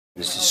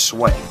This is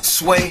Sway.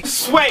 Sway.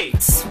 Sway.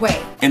 Sway.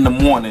 In the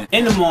morning.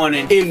 In the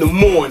morning. In the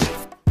morning.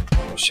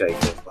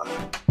 Shake it, bye.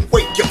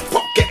 Wake your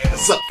fuck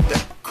ass up.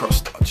 That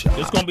crust out y'all.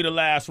 This gonna be the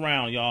last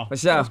round, y'all. For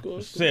sure.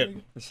 That's it.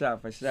 For sure,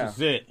 for sure.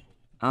 That's it.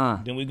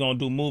 Then we gonna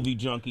do movie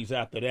junkies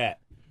after that.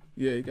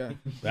 Yeah, you got it.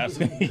 That's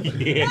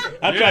yeah.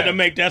 I tried to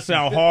make that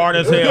sound hard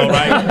as hell,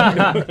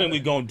 right? We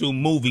gonna do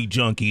movie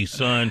junkies,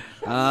 son.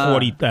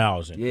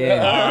 40,000.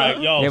 Yeah. All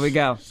right, yo. Here we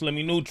go.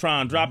 Slimmy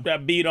Neutron, drop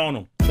that beat on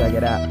him. Check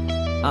it out.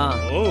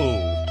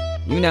 Ooh.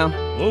 You know.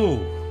 Ooh.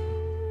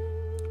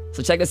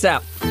 So check this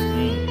out.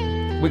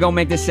 We're gonna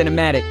make this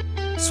cinematic.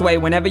 Sway,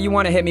 whenever you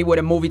want to hit me with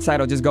a movie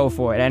title, just go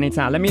for it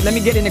anytime. Let me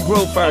get in the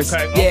groove first.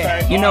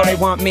 Okay, you know all they right.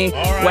 want me. All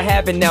What right.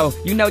 happened though?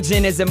 You know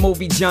Jen is a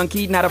movie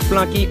junkie, not a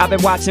flunky. I've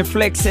been watching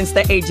flicks since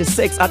the age of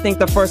 6. I think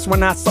the first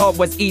one I saw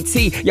was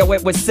E.T. Yo,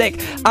 it was sick.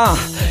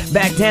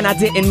 Back then I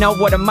didn't know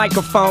what a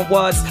microphone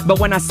was, but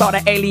when I saw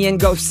the alien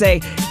go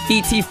say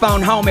E.T.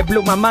 phone home, it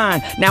blew my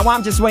mind. Now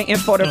I'm just waiting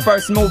for the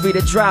first movie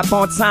to drop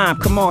on time.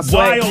 Come on,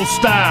 Sway. Wild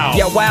Style.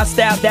 Yeah, Wild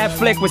Style, that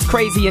flick was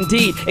crazy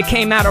indeed. It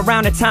came out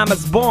around the time I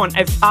was born,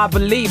 if I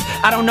believe.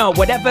 I don't know,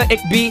 whatever it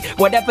be,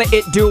 whatever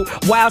it do,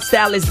 Wild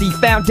Style is the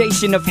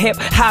foundation of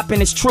hip-hop,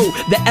 and it's true.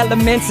 The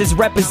elements is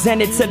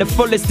represented to the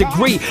fullest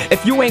degree.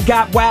 If you ain't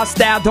got Wild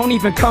Style, don't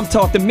even come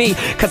talk to me,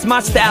 cause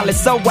my style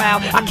is so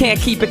wild, I can't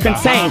keep it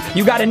contained.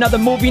 You got another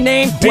movie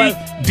name?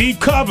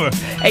 Deep Cover.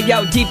 Hey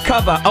yo, Deep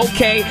Cover,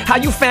 okay. How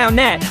you found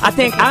that? I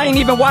think I ain't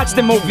even watched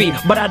the movie,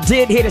 but I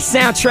did hear the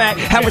soundtrack.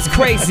 That was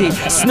crazy.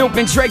 Snoop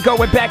and Drake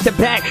going back to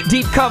back.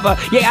 Deep Cover,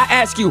 yeah, I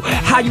ask you,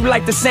 how you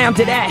like the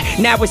sound of that?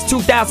 Now it's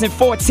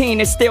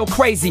 2014, it's still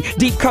crazy.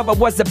 Deep Cover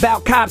was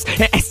about cops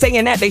and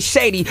saying that they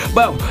shady.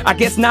 Well, I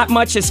guess not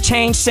much has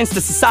changed since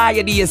the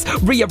society is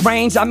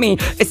rearranged. I mean,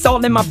 it's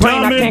all in my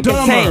brain, Dumb I can't and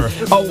Dumber.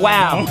 contain. Oh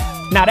wow.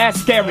 Now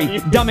that's scary.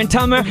 Dumb and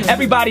Dumber,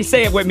 everybody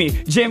say it with me.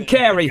 Jim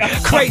Carrey,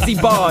 crazy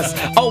bars.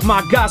 Oh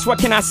my gosh, what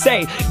can I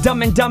say?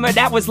 Dumb and Dumber,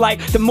 that was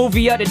like the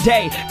movie of the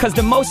day. Cause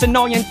the most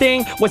annoying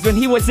thing was when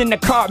he was in the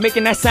car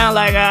making that sound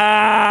like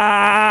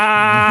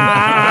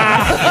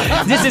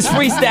This is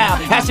freestyle,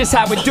 that's just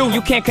how it do,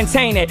 you can't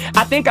contain it.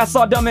 I think I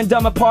saw Dumb and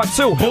Dumber Part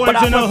 2, but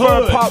I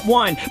prefer Part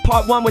 1.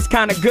 Part 1 was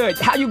kinda good.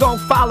 How you gonna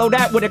follow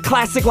that with a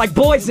classic like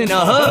Boys in the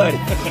Hood?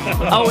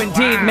 Oh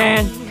indeed,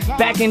 man.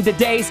 Back in the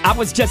days, I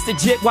was just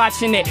legit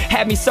watching it.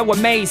 Had me so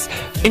amazed,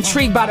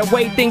 intrigued by the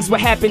way things were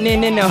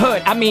happening in the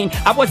hood. I mean,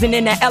 I wasn't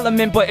in that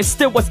element, but it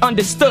still was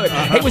understood.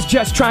 They was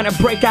just trying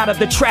to break out of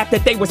the trap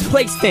that they was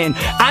placed in.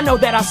 I know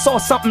that I saw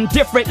something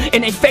different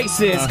in their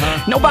faces.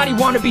 Nobody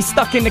want to be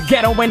stuck in the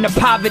ghetto and the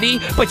poverty,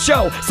 but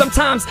yo,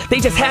 sometimes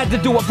they just had to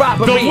do a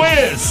robbery. The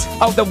Wiz.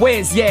 Oh, The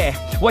Wiz, yeah.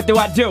 What do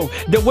I do?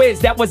 The Wiz,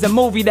 that was a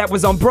movie that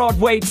was on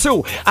Broadway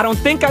too. I don't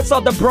think I saw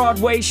the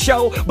Broadway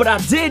show, but I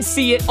did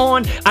see it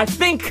on, I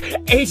think,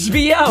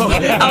 HBO. Oh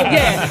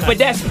yeah, but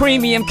that's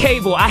premium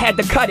cable. I had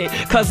to cut it,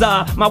 cause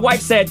my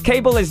wife said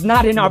cable is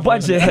not in our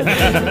budget.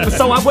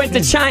 So I went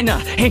to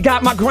China and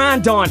got my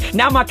grind on.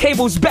 Now my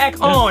cable's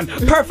back on.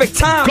 Perfect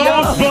time, yo.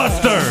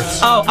 Ghostbusters.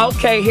 Oh,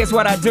 okay, here's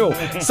what I do.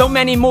 So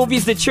many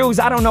movies to choose,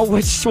 I don't know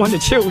which one to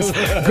choose.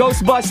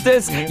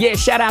 Ghostbusters, yeah,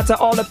 shout out to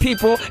all the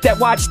people that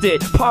watched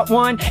it. Part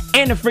 1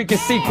 and the freaking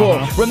sequel.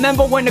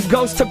 Remember when the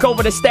ghost took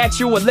over the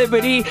Statue of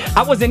Liberty?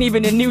 I wasn't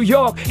even in New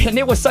York, and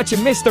it was such a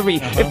mystery.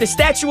 If the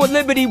Statue of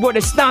Liberty would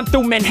have stomped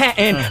through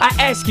Manhattan, I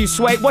ask you,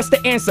 Sway, what's the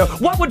answer?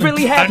 What would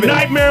really A happen?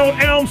 Nightmare on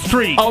Elm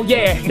Street. Oh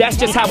yeah, that's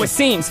just how it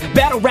seems.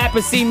 Battle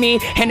rappers see me,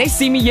 and they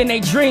see me in their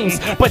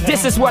dreams. But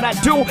this is what I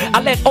do,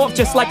 I let off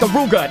just like a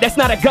Ruger. That's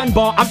not a gun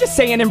ball, I'm just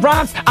saying in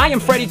rhymes, I am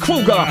Freddy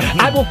Krueger.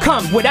 I will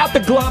come without the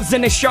gloves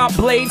and the sharp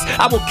blades.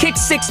 I will kick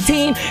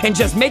 16 and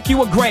just make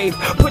you a grave.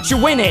 Put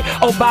you in it.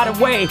 Oh, by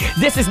the way,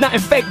 this is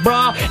nothing fake,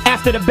 brah.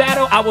 After the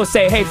battle, I will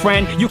say, hey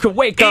friend, you can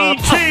wake up.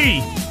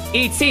 E.T.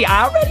 E.T.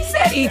 I already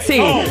said E.T.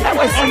 That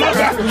was, my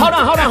bad.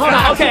 hold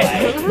on. Okay.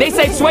 They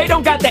say Sway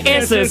don't got the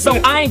answers, so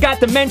I ain't got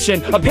to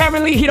mention.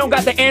 Apparently he don't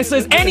got the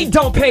answers and he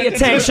don't pay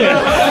attention.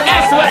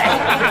 That's what.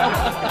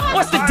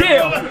 What's the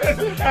deal?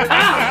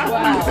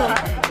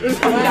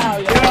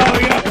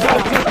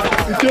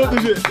 You killed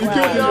the shit. You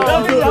killed the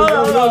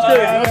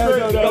shit.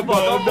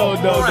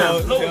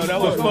 No, that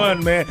was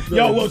fun, man.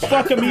 Yo, what's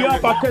fucking me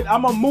up?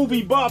 I'm a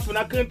movie buff and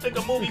I couldn't think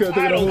of movie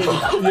titles.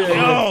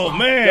 Oh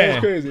man, that was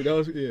crazy. That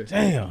was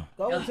damn.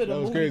 That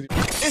was crazy.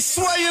 It's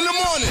Sway in the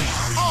morning.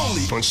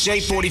 Only On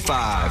Shade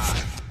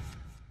 45.